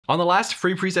On the last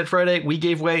Free Preset Friday, we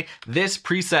gave away this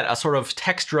preset, a sort of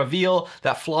text reveal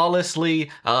that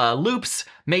flawlessly loops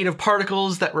made of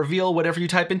particles that reveal whatever you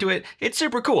type into it. It's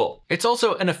super cool. It's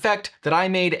also an effect that I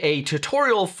made a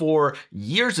tutorial for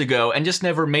years ago and just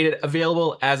never made it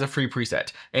available as a free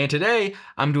preset. And today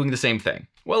I'm doing the same thing.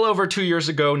 Well over 2 years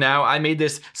ago now, I made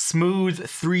this smooth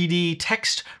 3D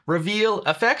text reveal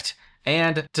effect.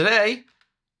 And today,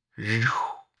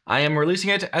 I am releasing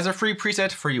it as a free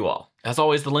preset for you all. As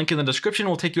always, the link in the description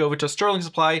will take you over to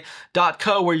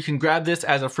sterlingsupply.co where you can grab this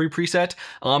as a free preset.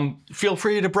 Feel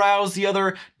free to browse the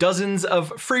other dozens of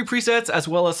free presets as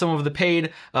well as some of the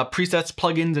paid presets,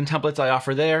 plugins, and templates I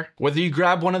offer there. Whether you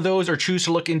grab one of those or choose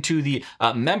to look into the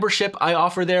membership I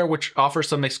offer there, which offers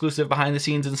some exclusive behind the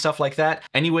scenes and stuff like that.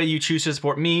 Any way you choose to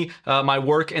support me, my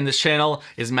work, and this channel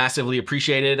is massively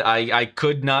appreciated. I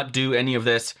could not do any of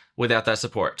this without that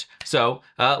support. So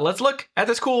let's look at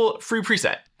this cool free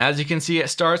preset. As you can see, it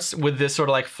starts with this sort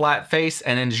of like flat face,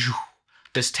 and then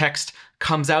this text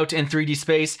comes out in 3D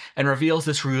space and reveals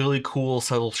this really cool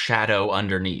subtle shadow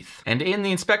underneath. And in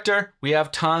the inspector, we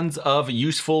have tons of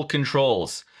useful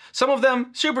controls. Some of them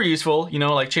super useful, you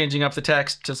know, like changing up the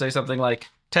text to say something like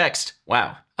text.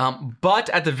 Wow.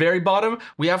 But at the very bottom,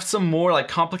 we have some more like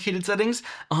complicated settings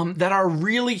that are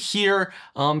really here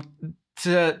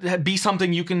to be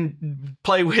something you can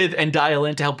play with and dial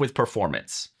in to help with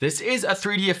performance. This is a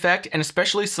 3D effect, and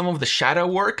especially some of the shadow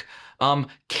work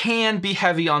can be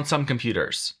heavy on some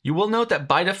computers. You will note that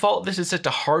by default, this is set to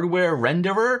hardware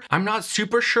renderer. I'm not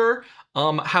super sure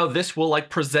how this will like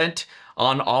present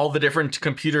on all the different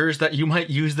computers that you might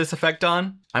use this effect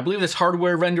on. I believe this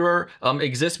hardware renderer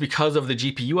exists because of the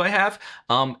GPU I have.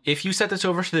 If you set this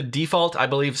over to the default, I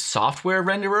believe software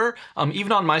renderer,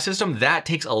 even on my system, that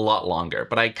takes a lot longer.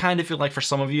 But I kind of feel like for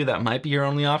some of you, that might be your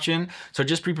only option. So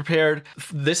just be prepared.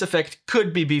 This effect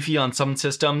could be beefy on some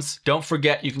systems. Don't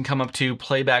forget, you can come up to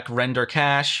playback render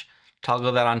cache,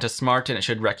 toggle that onto smart, and it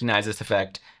should recognize this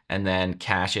effect and then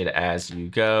cache it as you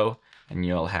go, and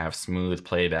you'll have smooth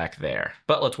playback there.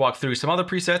 But let's walk through some other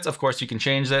presets. Of course, you can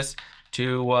change this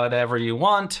to whatever you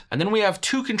want. And then we have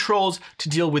two controls to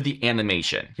deal with the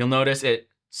animation. You'll notice it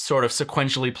sort of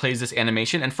sequentially plays this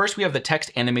animation. And first we have the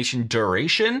text animation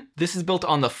duration. This is built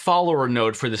on the follower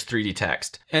node for this 3D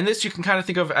text. And this you can kind of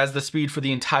think of as the speed for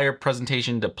the entire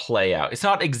presentation to play out. It's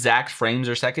not exact frames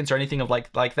or seconds or anything of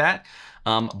like that.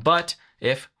 But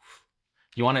if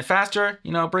you want it faster,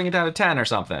 you know, bring it down to 10 or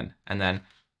something. And then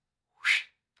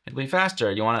it'll be faster.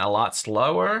 You want it a lot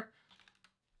slower?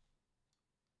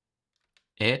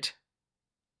 It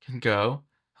can go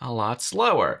a lot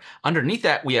slower. Underneath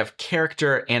that, we have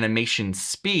character animation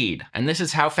speed. And this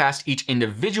is how fast each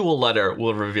individual letter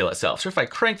will reveal itself. So if I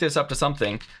crank this up to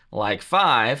something like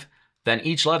 5, then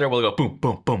each letter will go boom,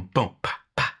 boom, boom, boom, pa,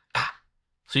 pa, pa.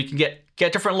 So you can get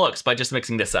different looks by just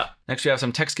mixing this up. Next, we have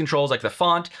some text controls like the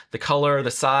font, the color, the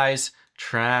size,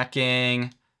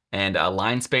 tracking, and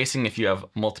line spacing if you have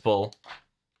multiple,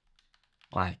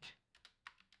 like,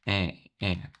 and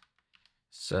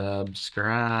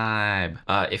subscribe.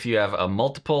 If you have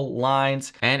multiple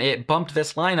lines, and it bumped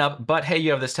this line up, but hey,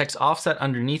 you have this text offset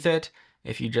underneath it.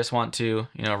 If you just want to,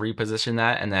 you know, reposition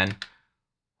that, and then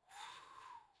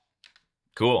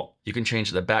cool. You can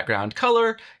change the background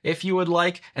color if you would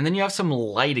like. And then you have some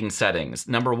lighting settings.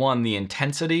 Number one, the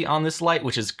intensity on this light,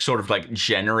 which is sort of like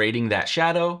generating that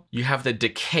shadow. You have the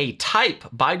decay type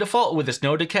by default with this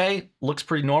no decay, looks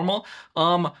pretty normal.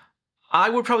 I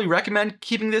would probably recommend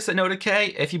keeping this at no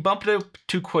decay. If you bump it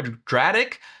to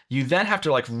quadratic, you then have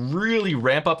to like really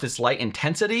ramp up this light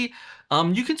intensity.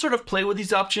 You can sort of play with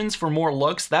these options for more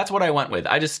looks. That's what I went with.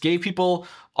 I just gave people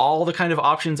all the kind of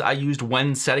options I used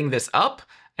when setting this up,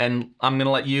 and I'm gonna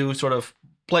let you sort of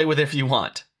play with it if you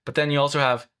want. But then you also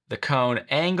have the cone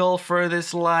angle for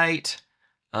this light,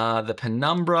 the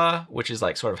penumbra, which is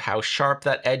like sort of how sharp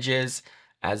that edge is,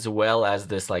 as well as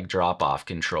this like drop off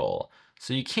control.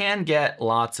 So you can get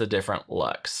lots of different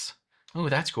looks. Oh,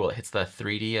 that's cool. It hits the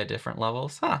 3D at different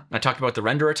levels. Huh. I talked about the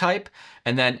renderer type,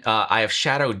 and then I have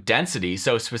shadow density.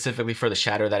 So specifically for the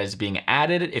shadow that is being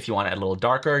added, if you want it a little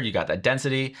darker, you got that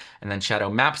density. And then shadow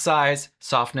map size,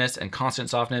 softness, and constant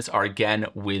softness are again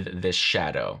with this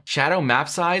shadow. Shadow map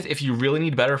size, if you really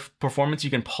need better performance,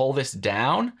 you can pull this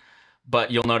down, but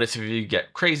you'll notice if you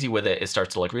get crazy with it, it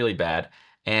starts to look really bad.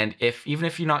 And even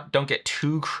if you don't get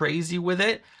too crazy with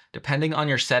it, depending on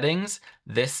your settings,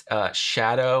 this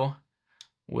shadow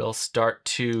will start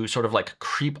to sort of like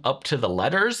creep up to the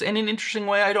letters in an interesting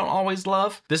way I don't always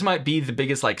love. This might be the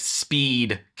biggest like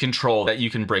speed control that you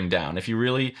can bring down. If you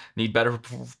really need better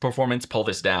performance, pull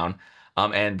this down.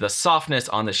 and the softness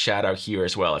on the shadow here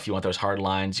as well. If you want those hard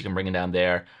lines, you can bring it down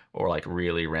there, or like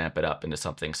really ramp it up into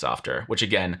something softer, which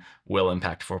again will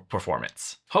impact for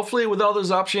performance. Hopefully with all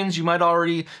those options, you might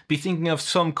already be thinking of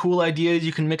some cool ideas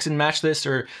you can mix and match this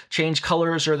or change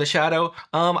colors or the shadow.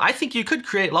 I think you could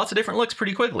create lots of different looks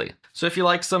pretty quickly. So if you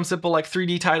like some simple like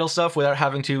 3D title stuff without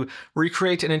having to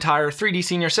recreate an entire 3D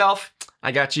scene yourself,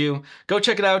 I got you. Go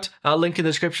check it out. Link in the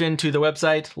description to the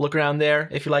website. Look around there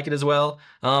if you like it as well.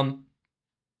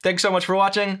 Thanks so much for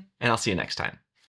watching, and I'll see you next time.